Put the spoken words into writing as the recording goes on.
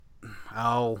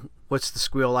Oh, what's the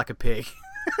squeal like a pig?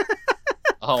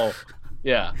 Oh,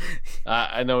 yeah.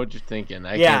 I know what you're thinking.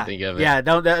 I can't think of it. Yeah,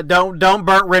 don't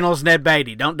Burt Reynolds, Ned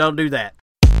Beatty. Don't do that.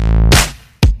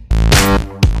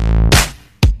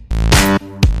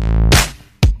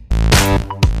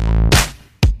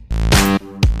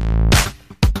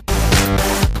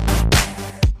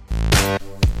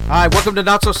 Hi, welcome to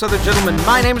Not So Southern Gentlemen.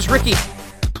 My name is Ricky.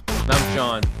 And I'm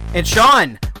Sean. And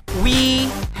Sean, we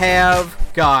have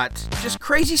got just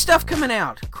crazy stuff coming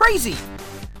out. Crazy.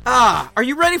 Are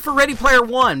you ready for Ready Player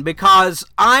One? Because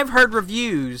I've heard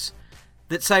reviews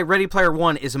that say Ready Player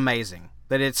One is amazing.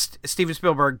 That it's Steven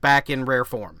Spielberg back in rare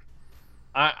form.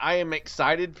 I am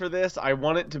excited for this. I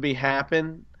want it to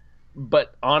happen.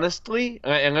 But honestly,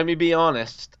 and let me be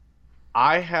honest,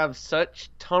 I have such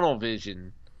tunnel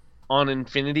vision on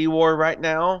Infinity War right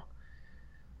now.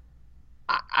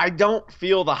 I don't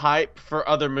feel the hype for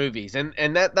other movies,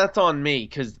 and that's on me,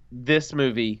 because this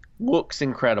movie looks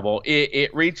incredible.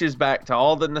 It reaches back to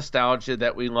all the nostalgia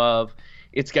that we love.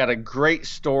 It's got a great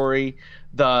story.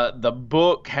 The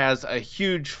book has a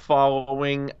huge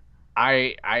following.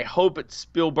 I hope it's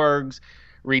Spielberg's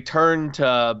return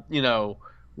to,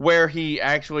 where he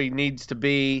actually needs to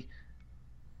be.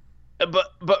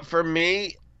 But for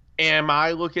me, am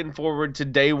I looking forward to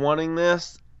day oneing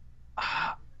this?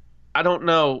 I don't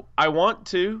know. I want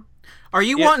to. Are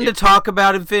you wanting to talk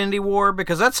about Infinity War?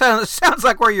 Because that sounds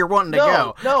like where you're wanting to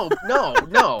go.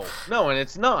 No, and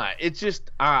it's not. It's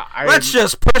just let's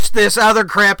just push this other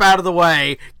crap out of the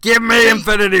way. Give me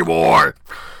Infinity War.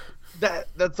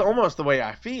 That's almost the way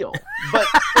I feel.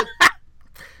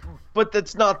 But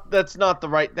that's not the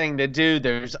right thing to do.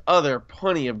 There's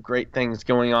plenty of great things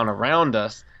going on around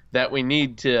us that we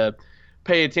need to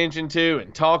pay attention to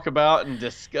and talk about and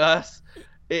discuss.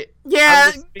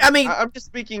 I'm just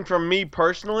speaking from me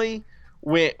personally.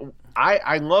 When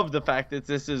I love the fact that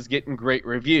this is getting great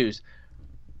reviews,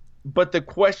 but the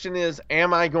question is,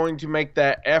 am I going to make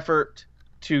that effort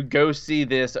to go see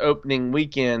this opening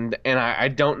weekend? And I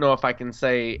don't know if I can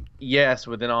say yes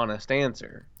with an honest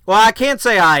answer. Well, I can't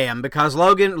say I am, because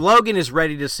Logan is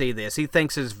ready to see this. He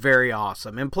thinks it's very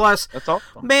awesome. And plus, that's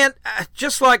awesome. Man,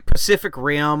 just like Pacific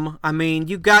Rim, I mean,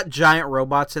 you've got giant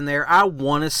robots in there. I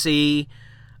want to see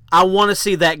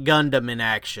that Gundam in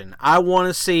action. I want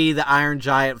to see the Iron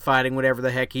Giant fighting whatever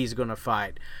the heck he's going to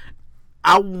fight.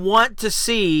 I want to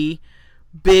see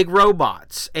big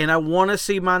robots, and I want to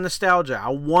see my nostalgia. I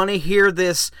want to hear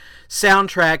this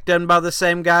soundtrack done by the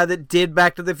same guy that did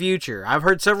Back to the Future. I've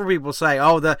heard several people say,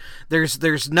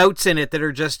 there's notes in it that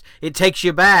are just, it takes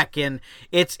you back, and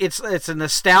it's a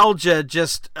nostalgia,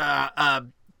 just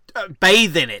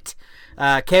bathe in it.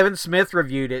 Kevin Smith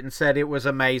reviewed it and said it was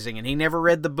amazing, and he never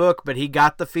read the book, but he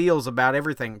got the feels about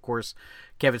everything. Of course,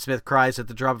 Kevin Smith cries at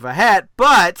the drop of a hat,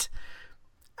 but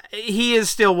he is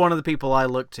still one of the people I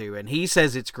look to, and he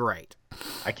says it's great.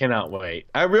 I cannot wait.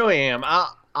 I really am.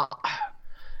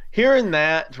 Hearing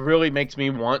that really makes me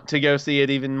want to go see it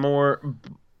even more.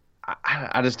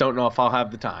 I just don't know if I'll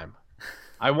have the time.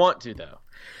 I want to, though.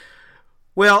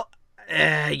 Well,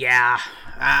 yeah.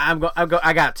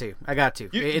 I got to.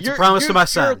 It's a promise to my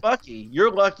son.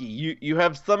 You're lucky. You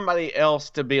have somebody else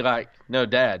to be like, no,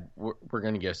 Dad, we're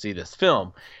going to go see this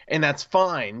film. And that's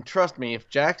fine. Trust me, if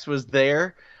Jax was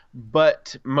there.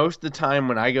 But most of the time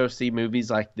when I go see movies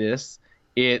like this,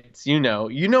 it's, you know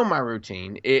my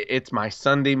routine. It's my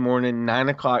Sunday morning 9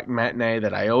 o'clock matinee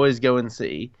that I always go and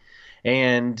see.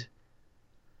 And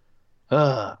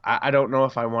I don't know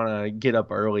if I want to get up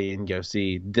early and go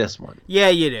see this one. Yeah,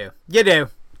 you do. You're going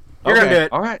to do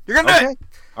it. All right. You're going to do it.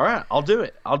 All right. I'll do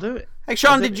it. Hey,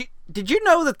 Sean, did you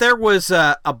know that there was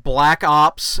a Black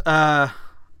Ops part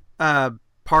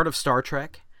of Star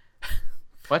Trek?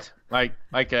 What? Like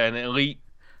an elite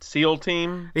SEAL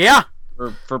team? Yeah.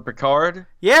 For Picard?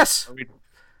 Yes.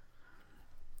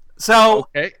 So,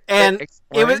 okay. And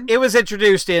it was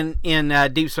introduced in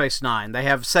Deep Space Nine. They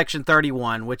have Section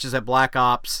 31, which is a Black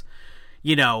Ops.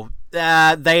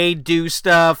 They do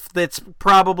stuff that's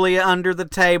probably under the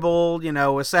table,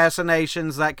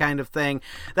 assassinations, that kind of thing.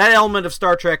 That element of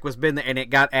Star Trek was been there, and it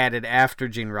got added after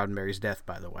Gene Roddenberry's death,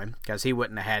 by the way, because he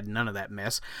wouldn't have had none of that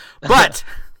mess. But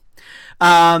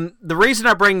the reason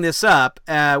I bring this up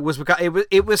was because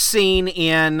it was seen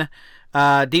in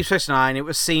Deep Space Nine. It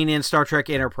was seen in Star Trek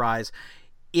Enterprise.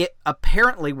 It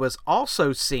apparently was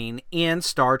also seen in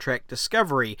Star Trek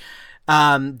Discovery.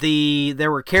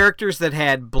 There were characters that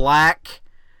had black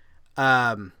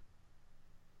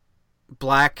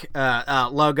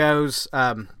logos,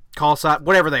 call sign,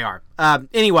 whatever they are.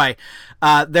 Anyway,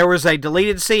 there was a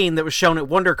deleted scene that was shown at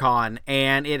WonderCon,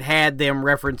 and it had them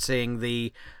referencing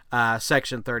the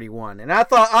Section 31, and I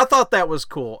thought that was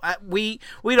cool. We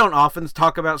don't often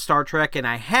talk about Star Trek, and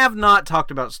I have not talked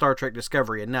about Star Trek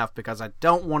Discovery enough because I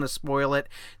don't want to spoil it.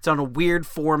 It's on a weird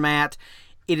format.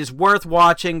 It is worth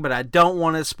watching, but I don't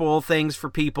want to spoil things for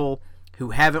people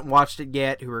who haven't watched it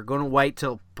yet, who are going to wait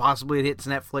till possibly it hits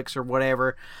Netflix or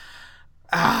whatever.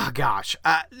 Gosh,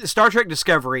 Star Trek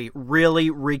Discovery really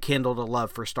rekindled a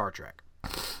love for Star Trek.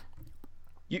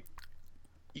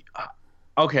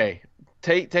 Okay.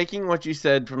 Taking what you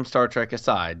said from Star Trek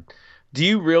aside, do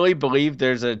you really believe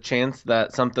there's a chance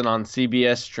that something on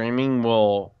CBS streaming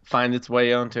will find its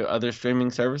way onto other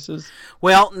streaming services?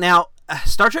 Well, now,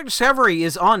 Star Trek Discovery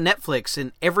is on Netflix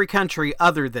in every country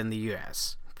other than the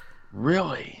U.S.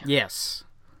 Really? Yes.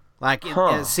 Like, the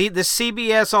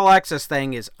CBS All Access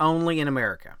thing is only in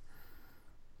America.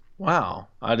 Wow.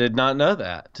 I did not know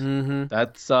that. Mm-hmm.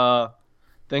 That's,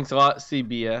 thanks a lot,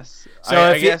 CBS.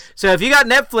 So if you got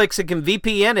Netflix and can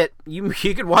VPN it, you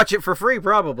can watch it for free,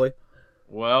 probably.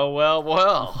 Well.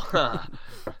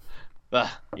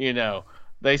 You know,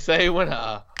 they say when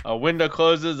a window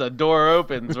closes, a door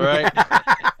opens, right?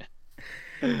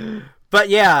 But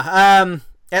yeah,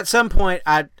 at some point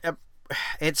in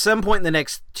the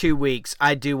next 2 weeks,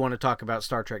 I do want to talk about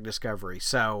Star Trek Discovery.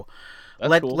 So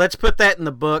let's put that in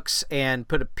the books and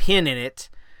put a pin in it.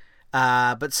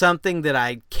 But something that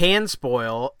I can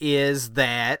spoil is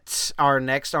that our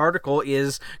next article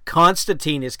is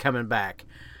Constantine is coming back.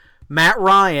 Matt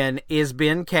Ryan is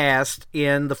being cast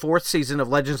in the 4th season of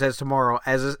Legends as Tomorrow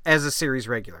as a series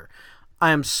regular.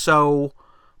 I am so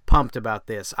pumped about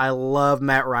this. I love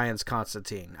Matt Ryan's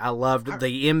Constantine. I loved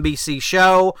the NBC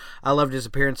show. I loved his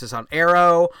appearances on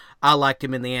Arrow. I liked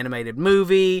him in the animated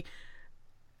movie.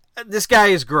 This guy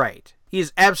is great. He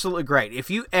is absolutely great. If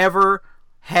you ever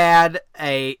had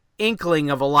a inkling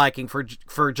of a liking for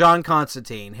John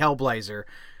Constantine, Hellblazer,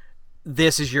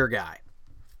 this is your guy.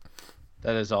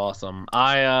 That is awesome.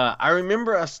 I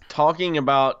remember us talking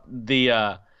about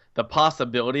the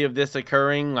possibility of this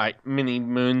occurring like many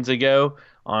moons ago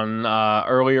on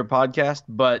earlier podcast,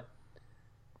 but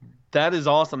that is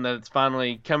awesome that it's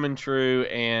finally coming true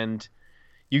and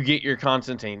you get your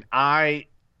Constantine. I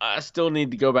still need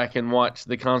to go back and watch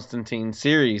the Constantine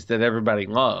series that everybody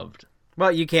loved.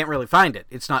 Well, you can't really find it.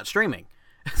 It's not streaming.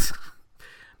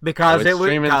 Because it's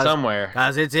streaming somewhere.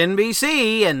 Because it's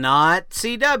NBC and not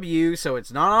CW, so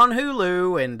it's not on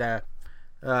Hulu, and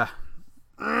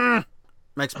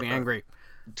makes me angry.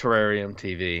 Terrarium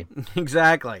TV.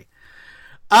 Exactly.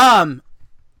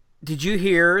 Did you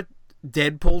hear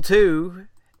Deadpool 2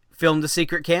 filmed a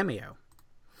secret cameo?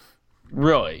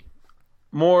 Really?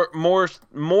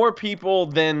 More people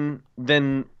than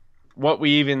what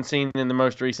we even seen in the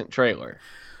most recent trailer.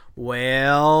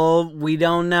 Well, we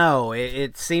don't know.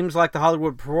 It seems like the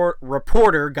Hollywood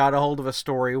Reporter got a hold of a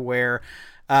story where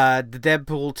the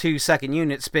Deadpool 2 second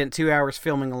unit spent 2 hours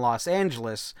filming in Los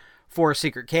Angeles for a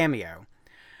secret cameo.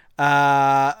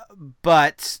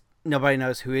 But nobody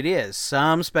knows who it is.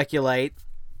 Some speculate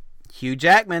Hugh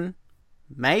Jackman.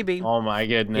 Maybe. Oh my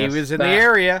goodness. He was in the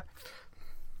area.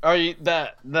 Are you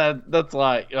that's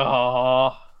like,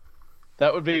 oh,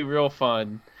 that would be real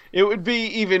fun. It would be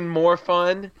even more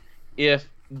fun if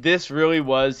this really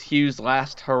was Hugh's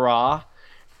last hurrah,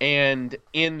 and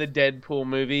in the Deadpool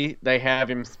movie, they have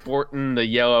him sporting the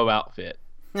yellow outfit.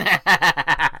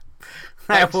 That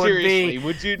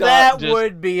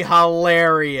would be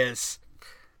hilarious.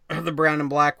 The brown and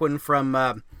black one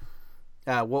from,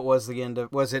 what was the end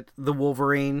of, was it The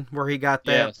Wolverine, where he got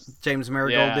that? Yes. James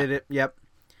Marigold did it, yep.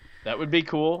 That would be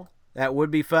cool. That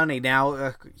would be funny.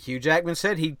 Now, Hugh Jackman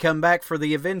said he'd come back for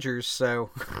the Avengers, so...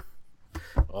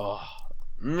 Oh,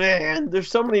 man, there's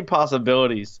so many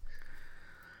possibilities.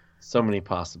 So many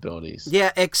possibilities.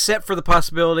 Yeah, except for the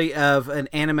possibility of an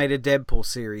animated Deadpool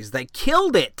series. They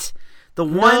killed it! The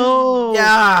one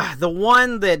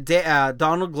that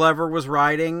Donald Glover was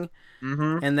writing,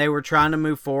 and they were trying to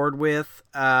move forward with,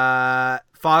 FXX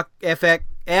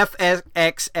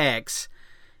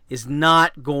is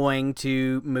not going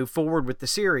to move forward with the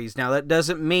series. Now, that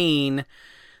doesn't mean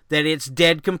that it's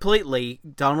dead completely.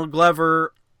 Donald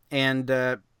Glover and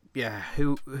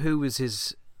who was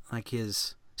his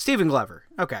Stephen Glover.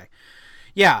 Okay.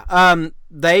 Yeah,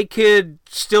 they could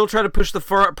still try to push the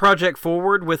project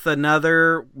forward with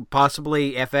another,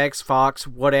 possibly FX, Fox,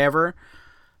 whatever.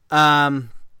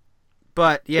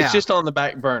 But yeah, it's just on the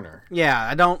back burner. Yeah,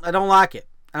 I don't like it.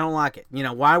 I don't like it. You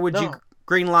know, why would you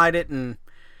greenlight it and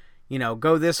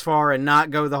go this far and not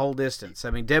go the whole distance?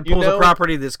 I mean, Deadpool's a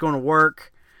property that's going to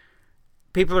work.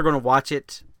 People are going to watch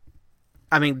it.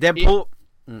 I mean, Deadpool.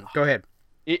 Go ahead.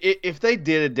 If they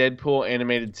did a Deadpool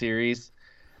animated series,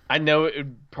 I know it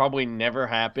would probably never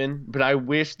happen, but I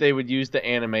wish they would use the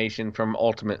animation from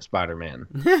Ultimate Spider-Man.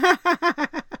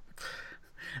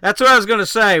 That's what I was going to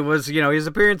say. Was his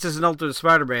appearances in Ultimate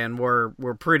Spider-Man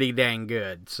were pretty dang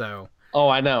good. So. Oh,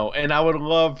 I know, and I would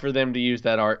love for them to use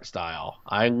that art style.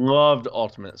 I loved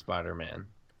Ultimate Spider-Man.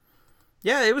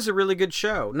 Yeah, it was a really good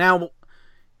show. Now,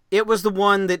 it was the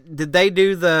one that did they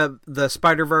do the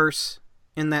Spider-Verse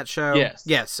in that show? Yes.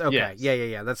 Yes. Okay. Yes.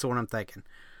 Yeah. That's the one I'm thinking.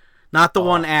 Not the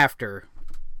one after.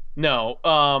 No.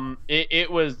 It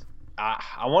was.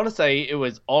 I want to say it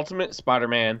was Ultimate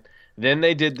Spider-Man. Then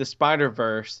they did the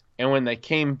Spider-Verse, and when they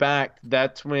came back,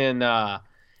 that's when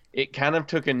it kind of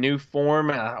took a new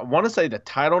form. I want to say the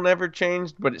title never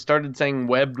changed, but it started saying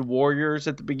Webbed Warriors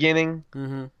at the beginning.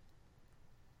 Mm-hmm.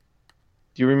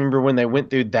 Do you remember when they went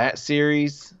through that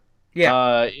series?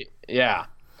 Yeah. Yeah.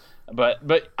 But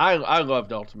I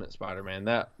loved Ultimate Spider-Man.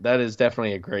 That is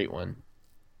definitely a great one.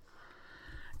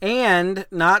 And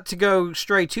not to go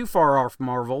stray too far off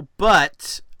Marvel,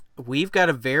 but we've got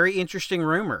a very interesting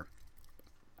rumor.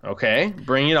 Okay,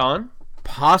 bring it on.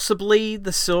 Possibly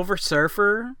the Silver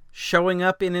Surfer showing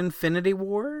up in Infinity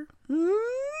War?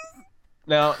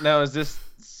 Now is this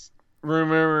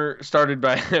rumor started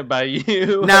by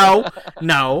you? No.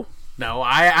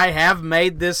 I have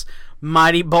made this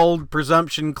mighty bold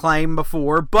presumption claim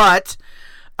before, but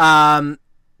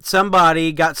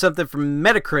somebody got something from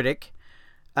Metacritic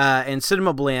and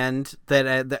Cinema Blend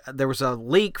that there was a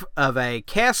leak of a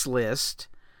cast list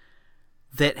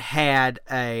that had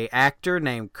a actor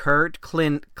named Kurt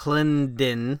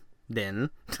Clendon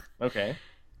Okay.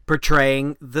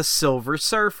 portraying the Silver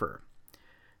Surfer.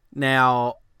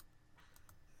 Now,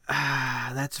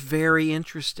 that's very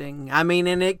interesting. I mean,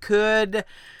 and it could,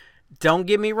 don't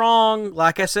get me wrong,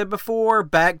 like I said before,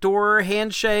 backdoor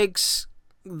handshakes.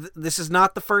 This is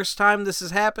not the first time this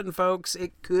has happened, folks.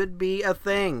 It could be a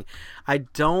thing. I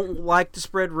don't like to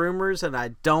spread rumors, and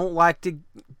I don't like to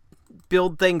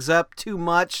build things up too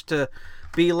much to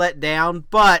be let down,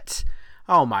 but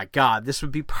oh my god, this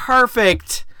would be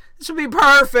perfect. It'd be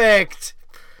perfect.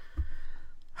 What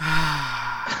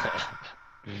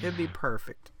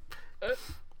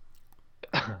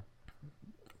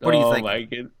do you think? Oh my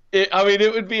god.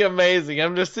 It would be amazing.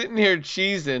 I'm just sitting here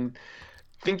cheesing,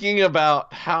 thinking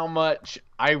about how much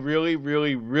I really,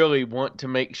 really, really want to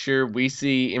make sure we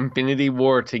see Infinity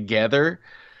War together,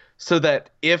 so that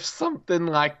if something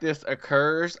like this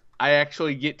occurs, I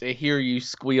actually get to hear you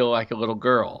squeal like a little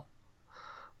girl.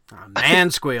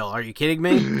 Man squeal. Are you kidding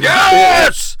me?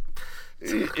 Yes!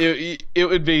 It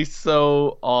would be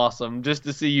so awesome just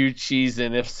to see you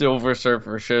cheesing if Silver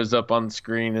Surfer shows up on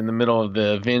screen in the middle of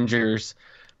the Avengers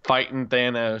fighting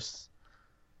Thanos.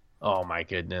 Oh my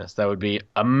goodness, that would be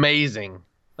amazing.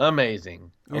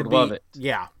 Amazing. I would love it.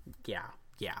 Yeah.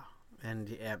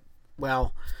 And,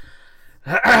 well,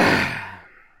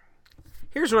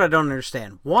 here's what I don't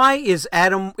understand. Why is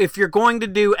Adam, if you're going to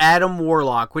do Adam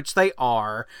Warlock, which they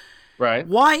are, right?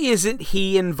 Why isn't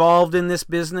he involved in this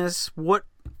business? What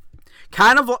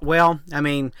kind of,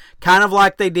 kind of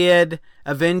like they did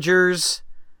Avengers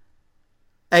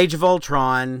Age of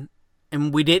Ultron,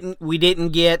 and we didn't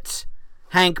get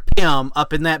Hank Pym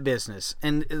up in that business,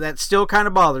 and that still kind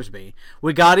of bothers me.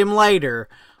 We got him later,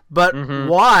 but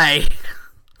why?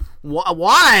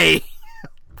 Why?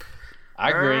 I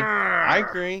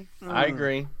agree.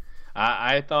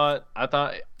 I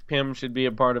thought Pym should be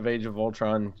a part of Age of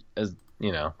Ultron, as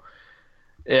you know.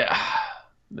 Yeah.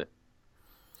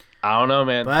 I don't know,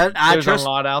 man. But there's a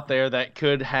lot out there that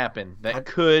could happen.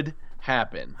 Could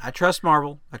happen. I trust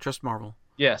Marvel.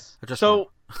 Yes. So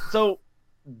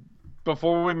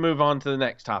before we move on to the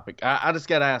next topic, I just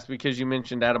got to ask, because you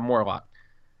mentioned Adam Warlock.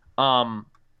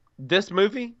 This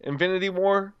movie, Infinity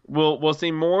War, we'll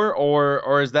see more,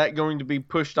 or is that going to be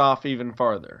pushed off even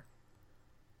farther?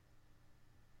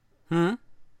 Do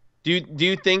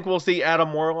you think we'll see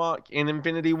Adam Warlock in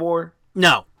Infinity War?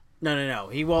 No.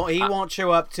 He won't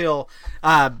show up till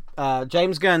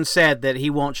James Gunn said that he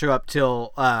won't show up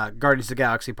till Guardians of the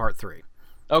Galaxy Part 3.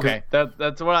 Okay,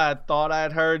 that's what I thought I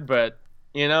had heard, but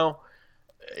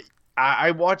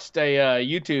I watched a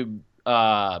YouTube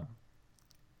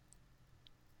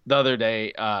the other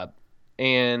day,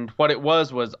 and what it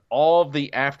was all of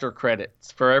the after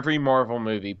credits for every Marvel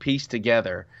movie pieced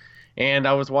together. And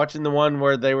I was watching the one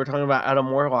where they were talking about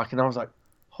Adam Warlock, and I was like,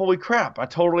 holy crap, I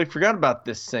totally forgot about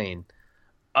this scene.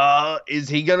 Is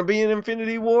he going to be in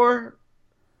Infinity War?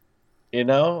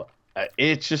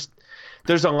 It's just,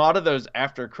 there's a lot of those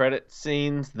after credit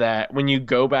scenes that when you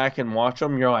go back and watch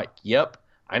them, you're like, yep,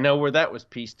 I know where that was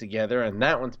pieced together, and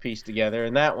that one's pieced together,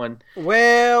 and that one.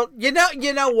 Well, you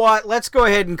know what? Let's go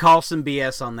ahead and call some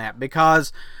BS on that,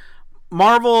 because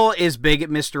Marvel is big at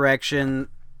misdirection.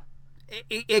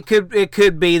 It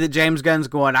could be that James Gunn's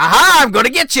going, aha, I'm going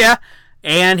to get you.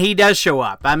 And he does show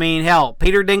up. I mean, hell,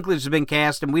 Peter Dinklage has been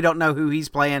cast, and we don't know who he's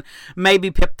playing.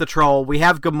 Maybe Pip the Troll. We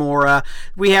have Gamora.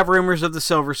 We have rumors of the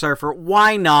Silver Surfer.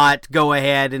 Why not go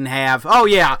ahead and have... Oh,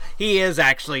 yeah, he is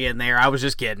actually in there. I was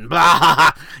just kidding.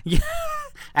 Blah.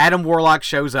 Adam Warlock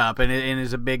shows up and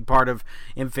is a big part of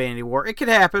Infinity War. It could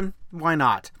happen. Why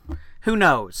not? Who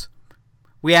knows?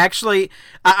 We actually...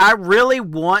 I really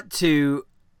want to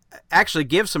actually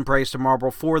give some praise to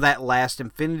Marvel for that last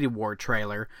Infinity War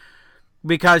trailer,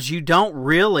 because there's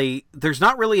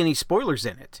not really any spoilers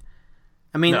in it.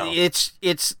 I mean, no.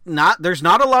 There's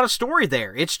not a lot of story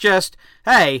there. It's just,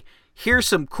 hey, here's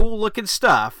some cool looking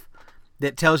stuff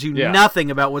that tells you nothing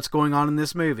about what's going on in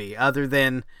this movie, other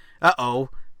than,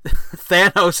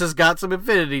 Thanos has got some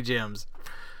Infinity Gems.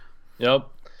 Yep.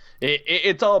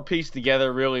 It's all pieced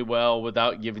together really well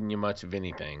without giving you much of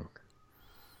anything.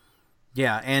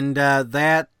 Yeah, and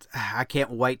that, I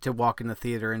can't wait to walk in the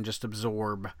theater and just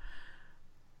absorb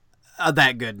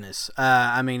that goodness.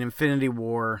 I mean, Infinity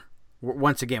War,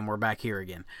 once again, we're back here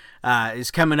again,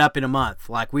 is coming up in a month.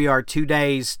 Like, we are 2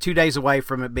 days away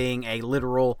from it being a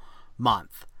literal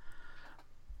month.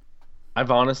 I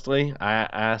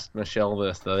asked Michelle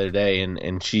this the other day,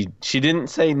 and she didn't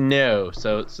say no,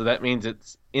 so that means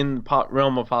it's in the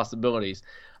realm of possibilities.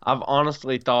 I've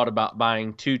honestly thought about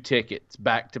buying 2 tickets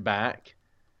back to back,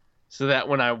 so that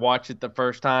when I watch it the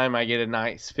first time, I get a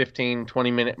nice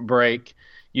 15-20 minute break,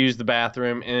 use the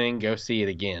bathroom, and then go see it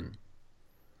again.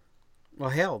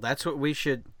 Well, hell, that's what we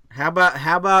should... How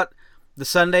about the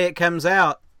Sunday it comes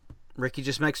out, Ricky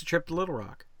just makes a trip to Little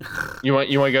Rock? You want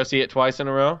to go see it twice in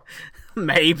a row?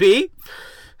 Maybe.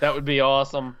 That would be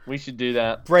awesome. We should do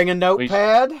that. Bring a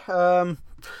notepad.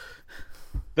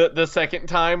 The second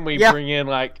time we bring in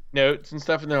like notes and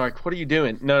stuff, and they're like, "What are you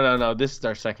doing?" No. This is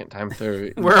our second time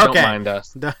through. We're okay. Don't mind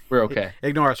us. We're okay.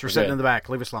 Ignore us. We're sitting in the back.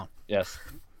 Leave us alone. Yes.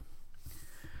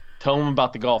 Tell them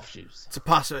about the golf shoes. It's a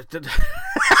possibility.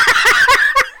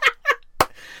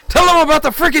 Tell them about the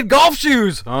freaking golf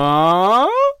shoes.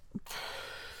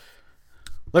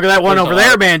 Look at that one over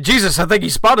there, man. Jesus, I think he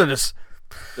spotted us.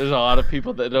 There's a lot of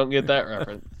people that don't get that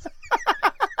reference.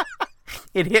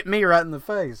 It hit me right in the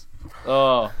face.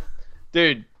 Oh,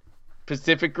 dude,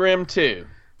 Pacific Rim 2.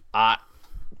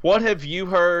 What have you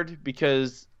heard?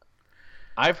 Because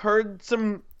I've heard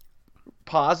some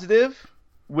positive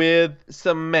with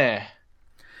some meh. No.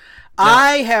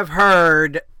 I have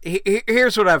heard...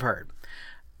 Here's what I've heard.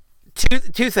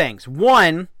 Two things.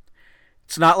 One,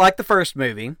 it's not like the first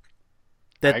movie.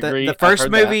 The first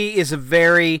movie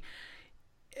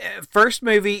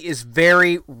is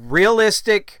very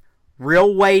realistic,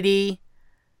 real weighty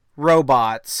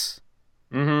robots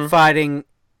fighting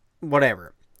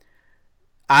whatever.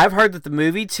 I've heard that the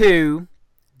movie 2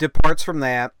 departs from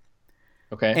that.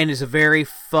 Okay. And is a very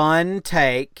fun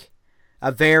take,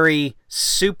 a very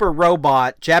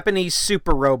Japanese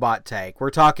super robot take.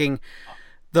 We're talking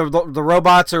the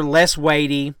robots are less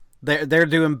weighty. They're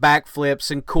doing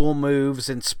backflips and cool moves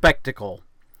and spectacle.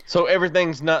 So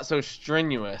everything's not so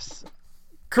strenuous.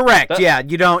 Correct. Yeah,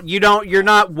 you're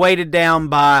not weighted down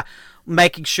by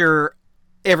making sure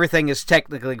everything is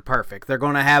technically perfect. They're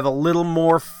going to have a little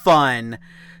more fun,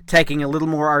 taking a little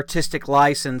more artistic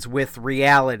license with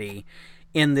reality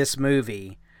in this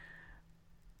movie.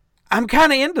 I'm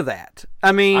kind of into that.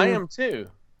 I mean, I am too.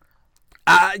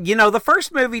 The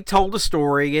first movie told a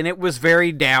story, and it was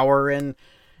very dour and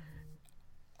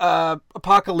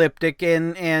apocalyptic,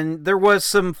 and there was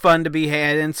some fun to be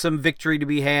had and some victory to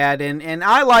be had, and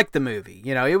I liked the movie.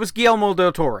 It was Guillermo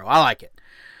del Toro. I like it.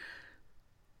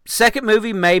 Second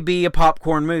movie may be a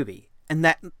popcorn movie,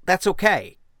 and that's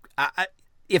okay.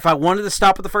 If I wanted to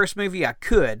stop at the first movie, I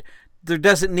could. There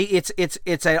doesn't need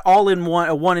it's a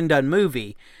one and done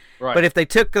movie. Right. But if they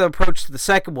took the approach to the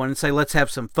second one and say, let's have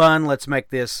some fun, let's make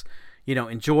this,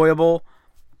 enjoyable,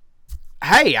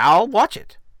 hey, I'll watch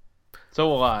it. So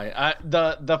will I.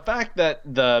 The fact that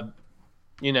the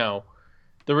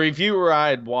reviewer I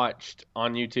had watched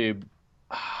on YouTube,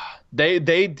 they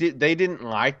didn't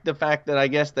like the fact that I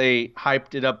guess they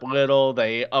hyped it up a little,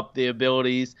 they upped the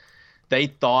abilities. They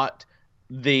thought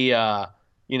the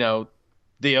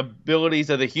abilities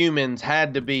of the humans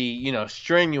had to be,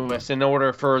 strenuous in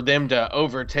order for them to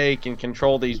overtake and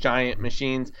control these giant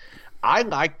machines. I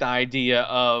like the idea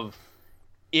of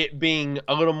it being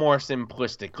a little more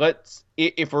simplistic.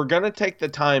 If we're gonna take the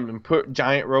time and put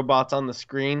giant robots on the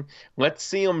screen, let's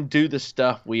see them do the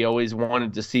stuff we always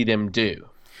wanted to see them do.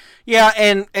 Yeah,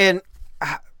 and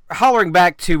hollering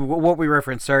back to what we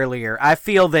referenced earlier, I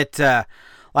feel that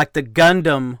like the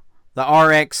Gundam, the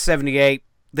RX-78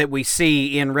 that we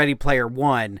see in Ready Player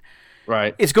One,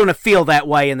 right, it's going to feel that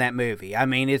way in that movie. I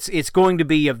mean, it's going to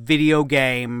be a video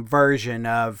game version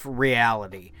of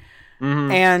reality,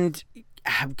 and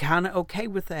I'm kind of okay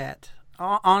with that.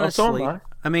 Honestly, so am I.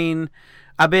 I mean,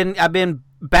 I've been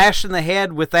bashed in the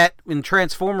head with that in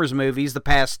Transformers movies the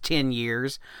past 10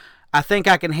 years. I think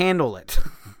I can handle it.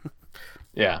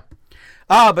 Yeah.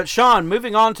 But Sean,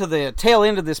 moving on to the tail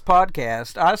end of this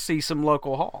podcast, I see some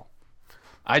local haul.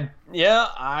 I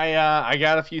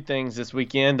got a few things this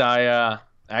weekend. I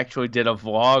actually did a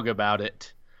vlog about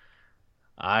it.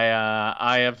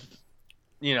 I have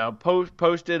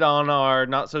posted on our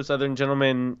Not So Southern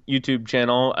Gentleman YouTube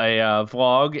channel a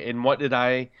vlog. And what did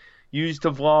I use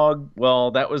to vlog?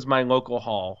 Well, that was my local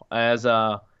haul. As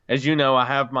you know, I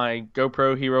have my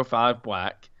GoPro Hero 5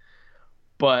 Black,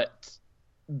 but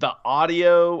the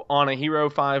audio on a Hero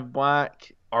 5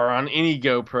 Black or on any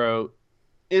GoPro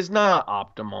is not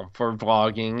optimal for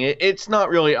vlogging. It's not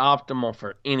really optimal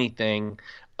for anything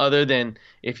other than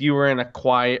if you were in a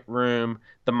quiet room,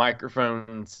 the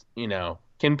microphones,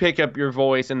 can pick up your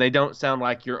voice and they don't sound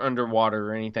like you're underwater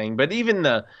or anything. But even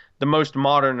the most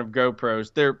modern of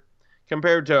GoPros, they're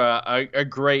compared to a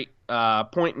great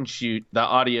point and shoot, the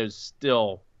audio's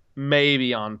still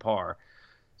maybe on par.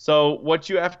 So what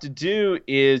you have to do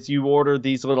is you order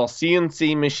these little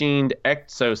CNC machined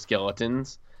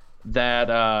exoskeletons that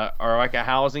are like a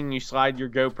housing you slide your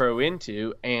GoPro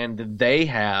into, and they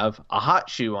have a hot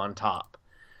shoe on top.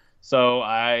 So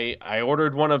I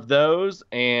ordered one of those,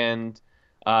 and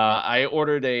I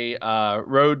ordered a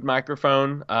Rode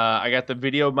microphone. I got the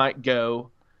VideoMic Go,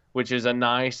 which is a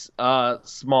nice,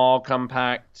 small,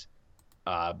 compact,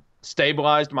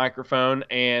 stabilized microphone.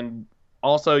 And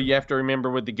also, you have to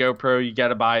remember with the GoPro, you got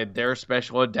to buy their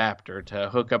special adapter to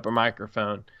hook up a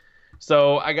microphone.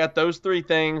 So I got those three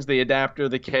things: the adapter,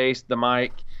 the case, the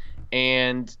mic,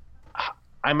 and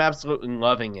I'm absolutely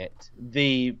loving it.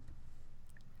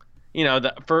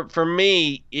 For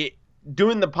me,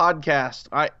 doing the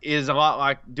podcast is a lot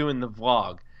like doing the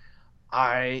vlog.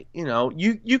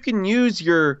 You can use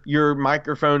your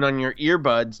microphone on your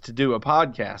earbuds to do a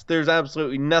podcast. There's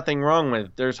absolutely nothing wrong with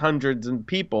it. There's hundreds of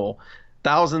people,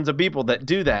 thousands of people that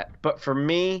do that. But for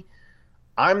me,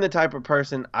 I'm the type of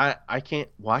person I can't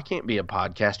be a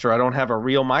podcaster. I don't have a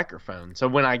real microphone. So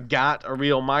when I got a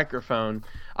real microphone,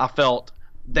 I felt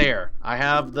there. I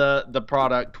have the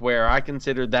product where I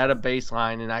consider that a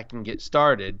baseline and I can get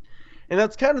started. And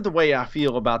that's kind of the way I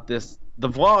feel about this. The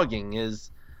vlogging is,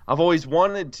 I've always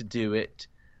wanted to do it,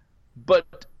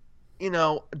 but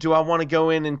do I want to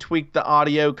go in and tweak the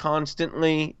audio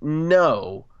constantly?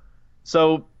 No.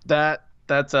 So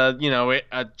that's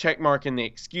a check mark in the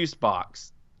excuse box.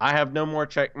 I have no more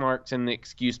check marks in the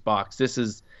excuse box. This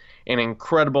is an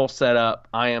incredible setup.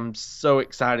 I am so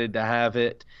excited to have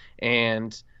it,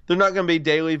 and they're not going to be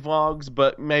daily vlogs,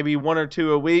 but maybe one or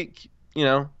two a week.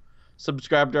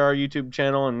 Subscribe to our YouTube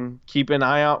channel and keep an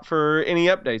eye out for any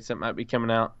updates that might be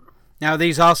coming out. Now, are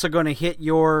these also going to hit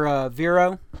your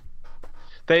Vero?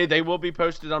 They will be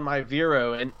posted on my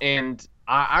Vero, and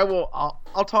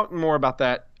I'll talk more about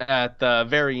that at the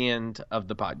very end of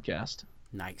the podcast.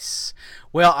 Nice.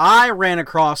 Well, I ran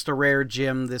across a rare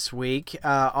gem this week,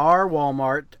 our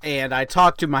Walmart, and I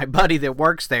talked to my buddy that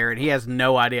works there, and he has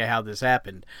no idea how this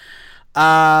happened.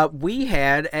 We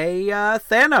had a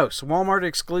Thanos, Walmart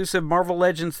exclusive Marvel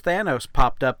Legends Thanos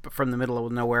popped up from the middle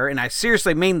of nowhere, and I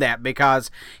seriously mean that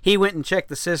because he went and checked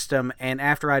the system, and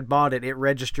after I'd bought it, it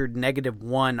registered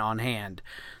 -1 on hand.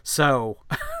 So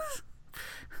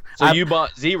you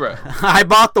bought 0. I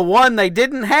bought the one they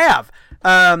didn't have.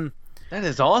 That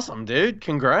is awesome, dude.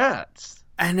 Congrats.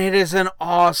 And it is an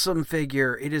awesome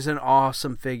figure. It is an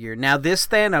awesome figure. Now, this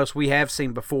Thanos we have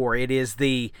seen before. It is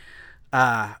the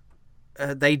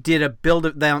they did a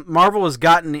build. Marvel has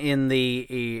gotten in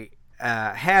the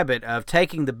habit of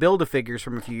taking the Build-A-Figures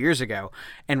from a few years ago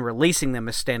and releasing them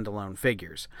as standalone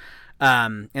figures.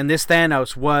 And this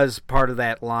Thanos was part of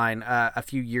that line a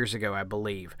few years ago, I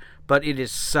believe. But it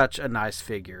is such a nice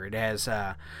figure. It has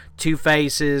 2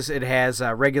 faces. It has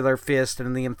a regular fist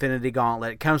and the Infinity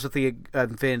Gauntlet. It comes with the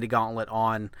Infinity Gauntlet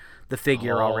on the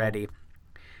figure already.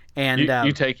 And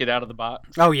you take it out of the box?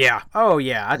 Oh yeah.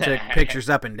 I took pictures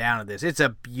up and down of this. It's a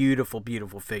beautiful,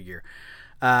 beautiful figure.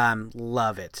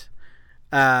 Love it.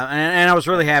 And I was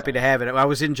really happy to have it. I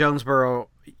was in Jonesboro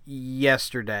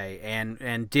yesterday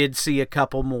and did see a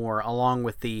couple more along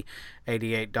with the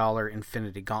 $88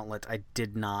 Infinity Gauntlet. I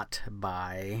did not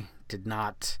buy. Did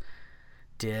not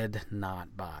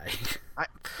buy.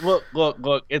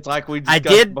 Look. It's like we I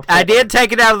discussed did. before. I did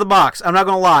take it out of the box. I'm not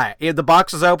gonna lie. If the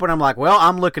box is open, I'm like, well,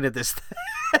 I'm looking at this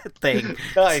thing.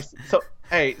 Nice. So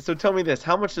tell me this: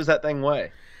 how much does that thing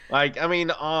weigh? Like, I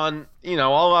mean,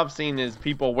 all I've seen is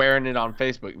people wearing it on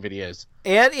Facebook videos.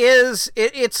 It is.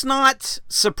 It's not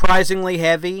surprisingly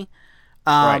heavy,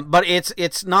 Right. but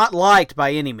it's not light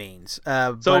by any means.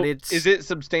 So but is it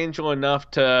substantial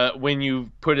enough to, when you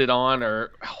put it on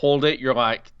or hold it, you're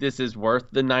like, this is worth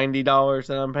the $90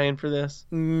 that I'm paying for this?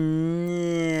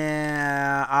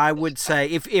 Yeah, I would say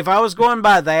if I was going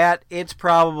by that, it's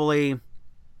probably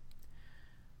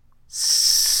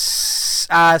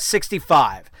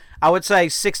 65. I would say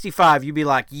 65. You'd be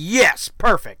like, yes,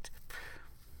 perfect.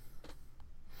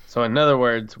 So in other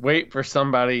words, wait for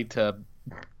somebody to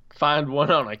find one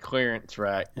on a clearance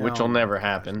rack, which will never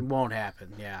happen. It won't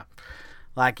happen. Yeah,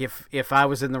 like if I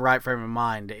was in the right frame of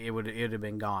mind, it would have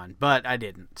been gone, but I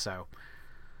didn't. So,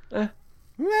 yeah.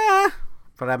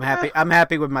 But I'm happy. I'm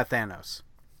happy with my Thanos.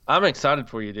 I'm excited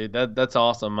for you, dude. That's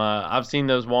awesome. I've seen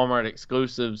those Walmart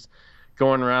exclusives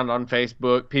going around on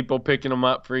Facebook, people picking them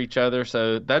up for each other.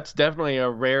 So that's definitely a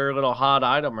rare little hot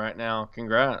item right now.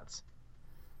 Congrats.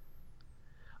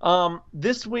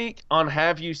 This week on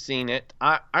Have You Seen It,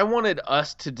 I wanted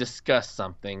us to discuss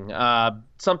something,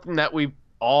 something that we've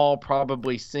all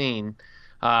probably seen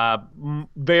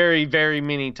very, very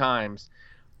many times,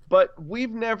 but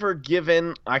we've never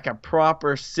given like a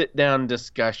proper sit-down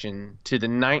discussion to the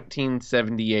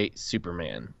 1978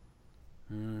 Superman.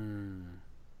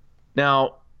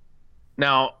 Now,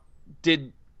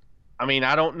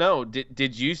 I don't know.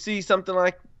 Did you see something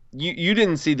like you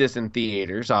didn't see this in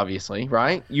theaters, obviously,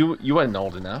 right? You wasn't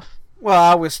old enough. Well,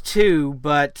 I was 2,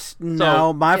 but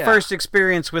no, my yeah. first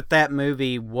experience with that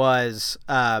movie was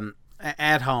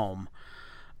at home.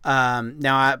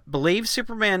 Now, I believe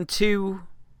Superman 2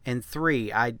 and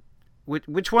 3.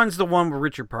 Which one's the one with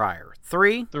Richard Pryor?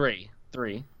 3? 3.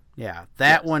 Yeah,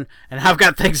 that one. And I've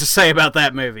got things to say about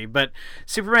that movie. But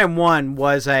Superman 1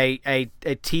 was a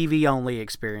TV-only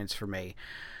experience for me.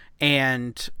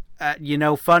 And,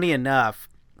 funny enough,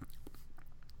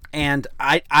 and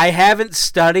I haven't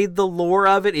studied the lore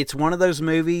of it. It's one of those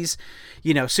movies,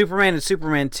 Superman and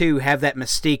Superman 2 have that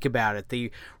mystique about it.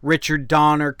 The Richard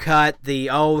Donner cut,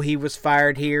 he was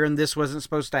fired here and this wasn't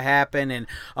supposed to happen, and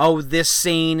this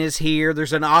scene is here.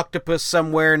 There's an octopus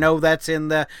somewhere. No, that's in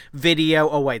the video.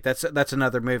 Oh wait, that's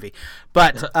another movie.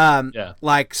 But Yeah.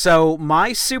 so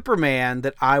my Superman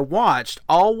that I watched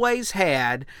always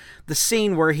had the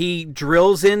scene where he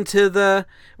drills into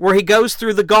where he goes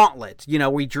through the gauntlet,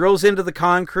 where he drills into the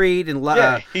concrete and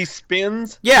he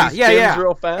spins. Yeah, he spins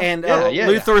real fast. And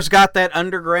Luthor's got that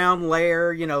underground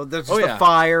lair, there's the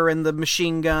fire and the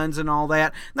machine guns and all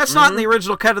that. That's not in the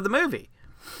original cut of the movie.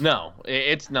 No,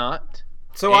 it's not.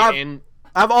 So I've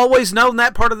always known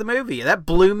that part of the movie. That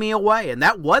blew me away, and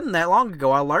that wasn't that long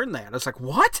ago I learned that. I was like,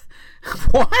 what?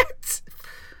 What?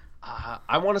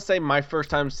 I want to say my first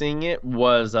time seeing it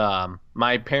was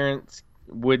my parents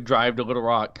would drive to Little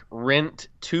Rock, rent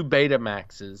 2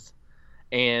 Betamaxes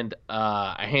and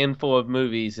a handful of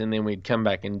movies, and then we'd come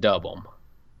back and dub them.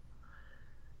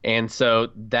 And so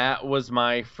that was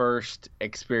my first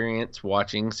experience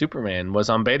watching Superman, was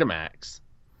on Betamax.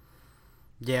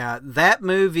 Yeah, that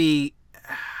movie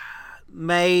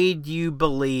made you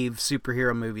believe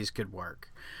superhero movies could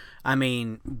work. I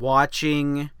mean,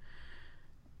 watching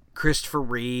Christopher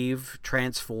Reeve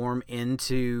transform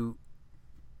into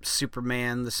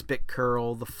Superman, the spit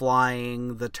curl, the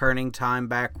flying, the turning time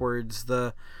backwards,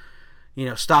 the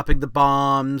stopping the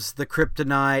bombs, the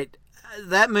kryptonite.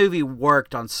 That movie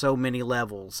worked on so many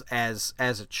levels as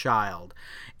a child.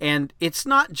 And it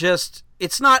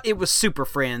was Super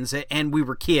Friends and we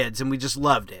were kids and we just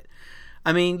loved it.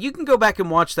 I mean, you can go back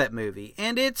and watch that movie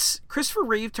and Christopher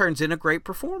Reeve turns in a great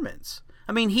performance.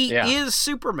 I mean, he is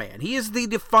Superman. He is the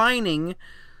defining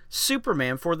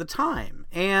Superman for the time.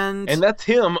 And that's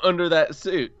him under that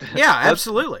suit. Yeah,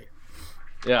 absolutely.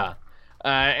 Yeah.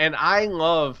 And I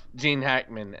love Gene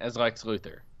Hackman as Lex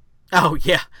Luthor. Oh,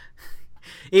 yeah.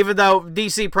 Even though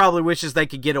DC probably wishes they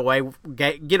could get away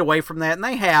from that, and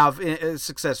they have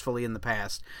successfully in the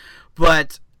past.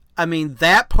 But, I mean,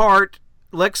 that part,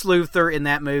 Lex Luthor in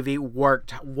that movie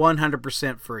worked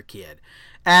 100% for a kid.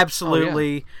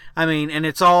 Absolutely. Oh, yeah. I mean, and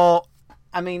it's all...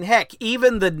 I mean, heck,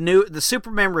 even the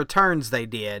Superman Returns they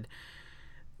did,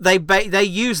 they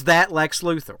used that Lex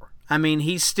Luthor. I mean,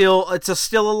 it's still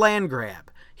a land grab.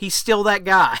 He's still that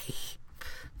guy.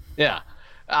 Yeah.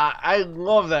 I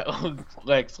love that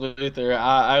Lex Luthor.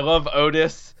 I love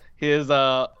Otis, his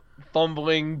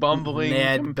fumbling, bumbling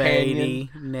Ned companion. Beatty.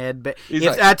 Ned Beatty. He's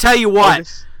like, I tell you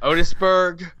what,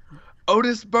 Otisburg.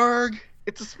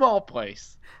 It's a small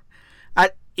place.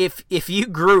 if you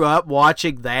grew up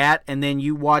watching that and then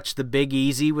you watch The Big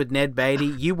Easy with Ned Beatty,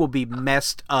 you will be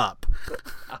messed up.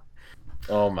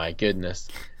 Oh my goodness.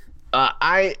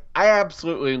 I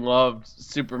absolutely loved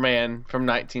Superman from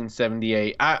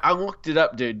 1978. I looked it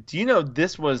up, dude. Do you know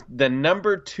this was the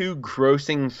number 2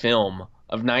 grossing film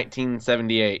of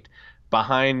 1978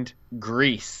 behind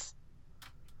Grease?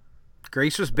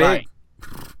 Grease was big. Right.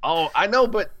 Oh, I know,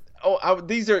 but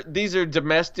these are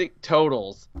domestic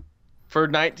totals. For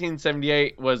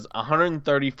 1978 was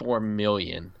 134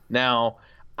 million. Now,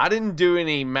 I didn't do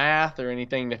any math or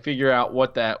anything to figure out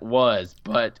what that was,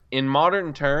 but in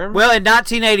modern terms, Well, in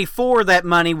 1984, that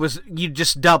money was, you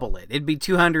just double it. It'd be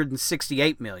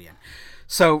 268 million.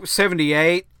 So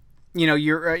 78,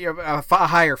 you're a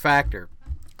higher factor.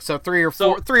 So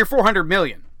 400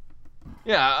 million.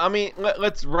 yeah, I mean,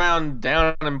 let's round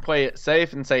down and play it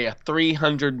safe and say a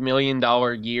 $300 million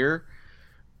year.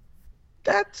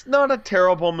 That's not a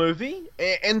terrible movie,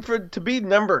 and to be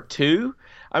number 2,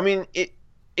 I mean, it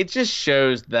just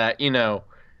shows that,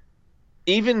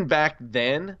 even back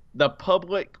then, the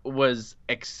public was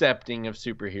accepting of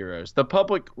superheroes. The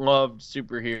public loved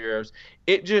superheroes.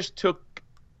 It just took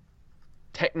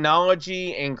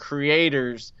technology and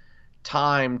creators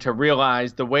time to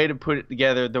realize the way to put it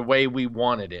together the way we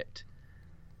wanted it.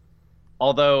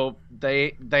 Although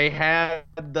they had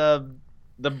the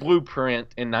blueprint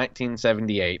in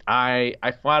 1978.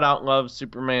 I flat out love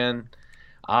Superman.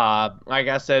 Like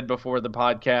I said before the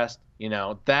podcast,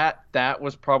 that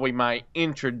was probably my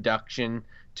introduction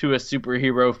to a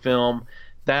superhero film.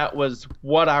 That was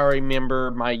what I remember,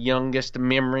 my youngest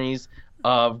memories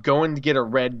of going to get a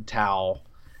red towel.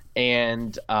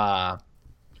 And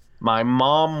my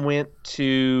mom went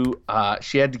to,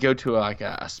 she had to go to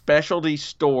a specialty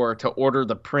store to order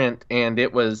the print, and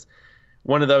it was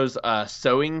one of those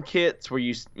sewing kits where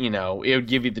it would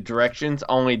give you the directions,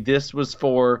 only this was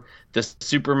for the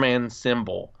Superman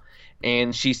symbol.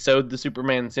 And she sewed the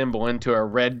Superman symbol into a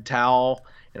red towel,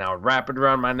 and I would wrap it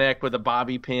around my neck with a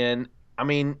bobby pin. I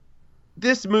mean,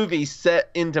 this movie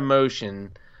set into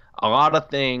motion a lot of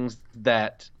things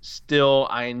that still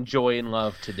I enjoy and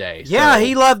love today. Yeah,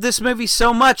 he loved this movie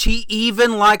so much, he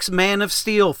even likes Man of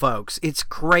Steel, folks. It's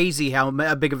crazy how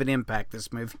big of an impact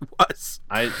this movie was.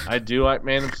 I do like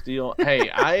Man of Steel. Hey,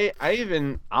 I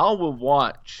will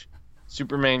watch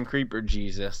Superman Creeper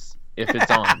Jesus if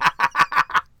it's on.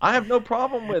 I have no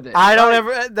problem with it. I don't have a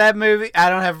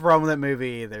problem with that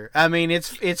movie either. I mean,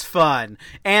 it's fun.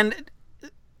 And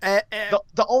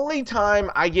the only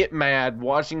time I get mad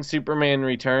watching Superman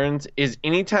Returns is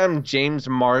anytime James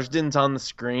Marsden's on the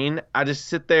screen. I just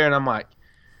sit there and I'm like,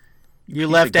 you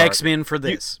left X-Men for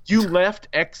this. You left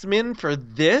X-Men for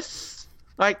this?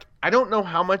 Like, I don't know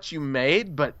how much you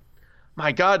made, but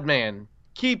my God, man,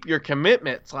 keep your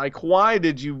commitments. Like, why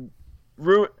did you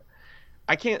ruin...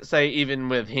 I can't say even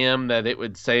with him that it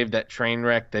would save that train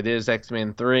wreck that is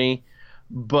X-Men 3,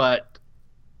 but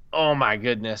oh my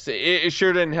goodness, it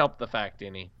sure didn't help the fact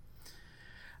any.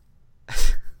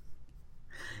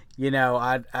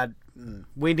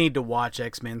 We need to watch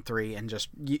X-Men 3 and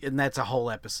that's a whole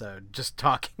episode just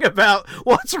talking about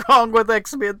what's wrong with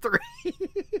X-Men 3.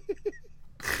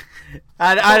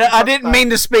 I didn't mean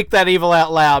to speak that evil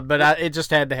out loud, but it just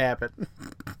had to happen.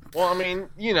 Well, I mean,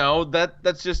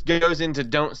 that just goes into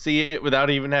don't see it without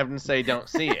even having to say don't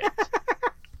see it.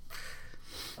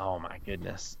 Oh my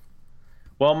goodness.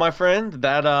 Well, my friend,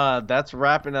 that's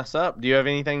wrapping us up. Do you have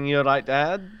anything you'd like to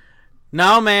add?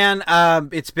 No, man.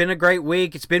 It's been a great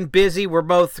week. It's been busy. We're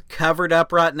both covered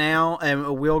up right now,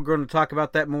 and we're going to talk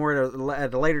about that more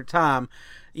at a later time.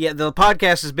 Yeah, the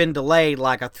podcast has been delayed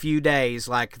like a few days.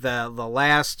 Like the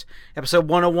last episode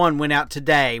 101 went out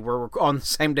today. We're on the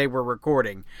same day we're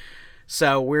recording,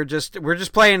 so we're just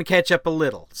playing to catch up a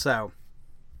little. So,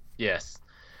 yes.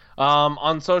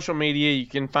 On social media, you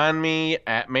can find me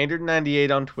at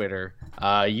Maynard98 on Twitter.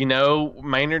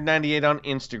 Maynard98 on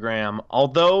Instagram.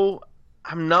 Although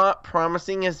I'm not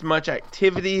promising as much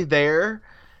activity there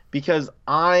because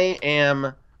I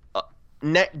am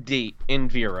neck deep in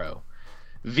Vero.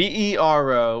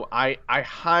 Vero. I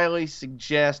highly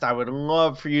suggest, I would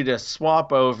love for you to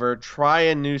swap over, try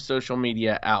a new social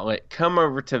media outlet, come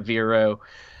over to Vero.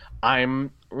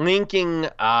 I'm linking,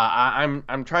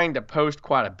 I'm trying to post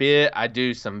quite a bit. I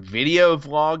do some video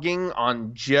vlogging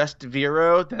on just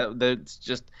Vero. That's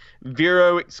just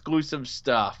Vero exclusive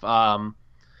stuff.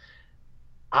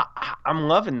 I'm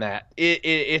loving that.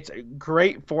 It's a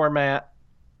great format.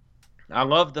 I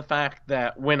love the fact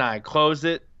that when I close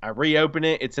it, I reopen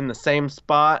it, it's in the same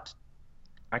spot.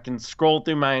 I can scroll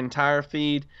through my entire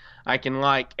feed. I can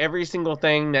like every single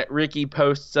thing that Ricky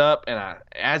posts up, and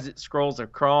as it scrolls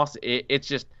across,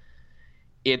 it's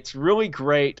really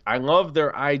great. I love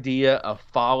their idea of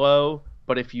follow,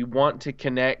 but if you want to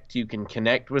connect, you can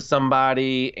connect with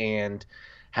somebody and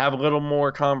have a little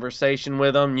more conversation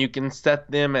with them. You can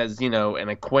set them as, an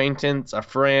acquaintance, a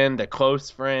friend, a close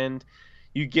friend.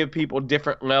 You give people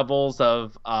different levels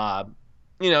of,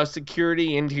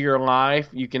 security into your life.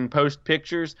 You can post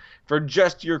pictures for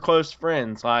just your close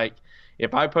friends. Like,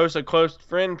 if I post a close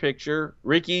friend picture,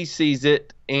 Ricky sees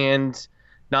it, and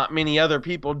not many other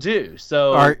people do.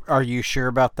 So, are you sure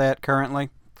about that currently?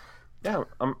 Yeah,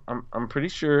 I'm pretty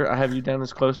sure I have you down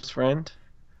as close friend.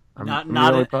 Not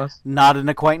an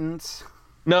acquaintance.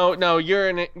 No,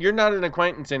 you're not an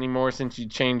acquaintance anymore since you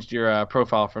changed your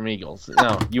profile from Eagles.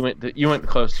 No, you went to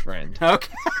close friend.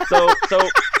 Okay.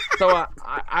 So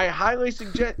I highly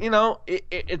suggest,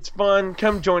 it's fun.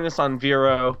 Come join us on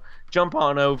Vero. Jump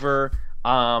on over.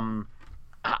 I'm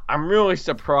really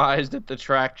surprised at the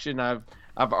traction I've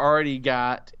already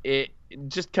got.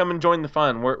 Just come and join the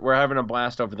fun. We're having a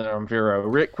blast over there on Vero.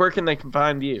 Rick, where can they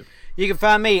find you? You can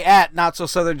find me at Not So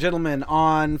Southern Gentleman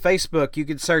on Facebook. You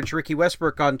can search Ricky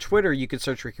Westbrook on Twitter. You can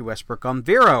search Ricky Westbrook on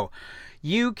Vero.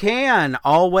 You can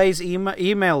always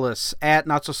email us at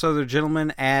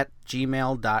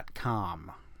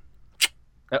notsouthern@gmail.com.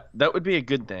 That would be a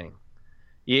good thing.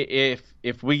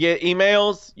 If we get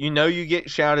emails, you get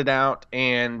shouted out,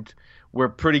 and we're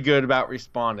pretty good about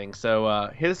responding. So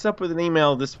hit us up with an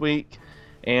email this week,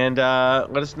 and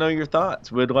let us know your thoughts.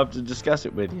 We'd love to discuss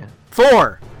it with you.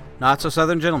 For Not So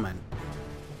Southern Gentlemen,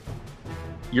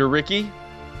 you're Ricky.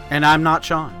 And I'm not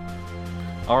Sean.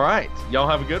 All right. Y'all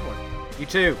have a good one. You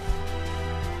too.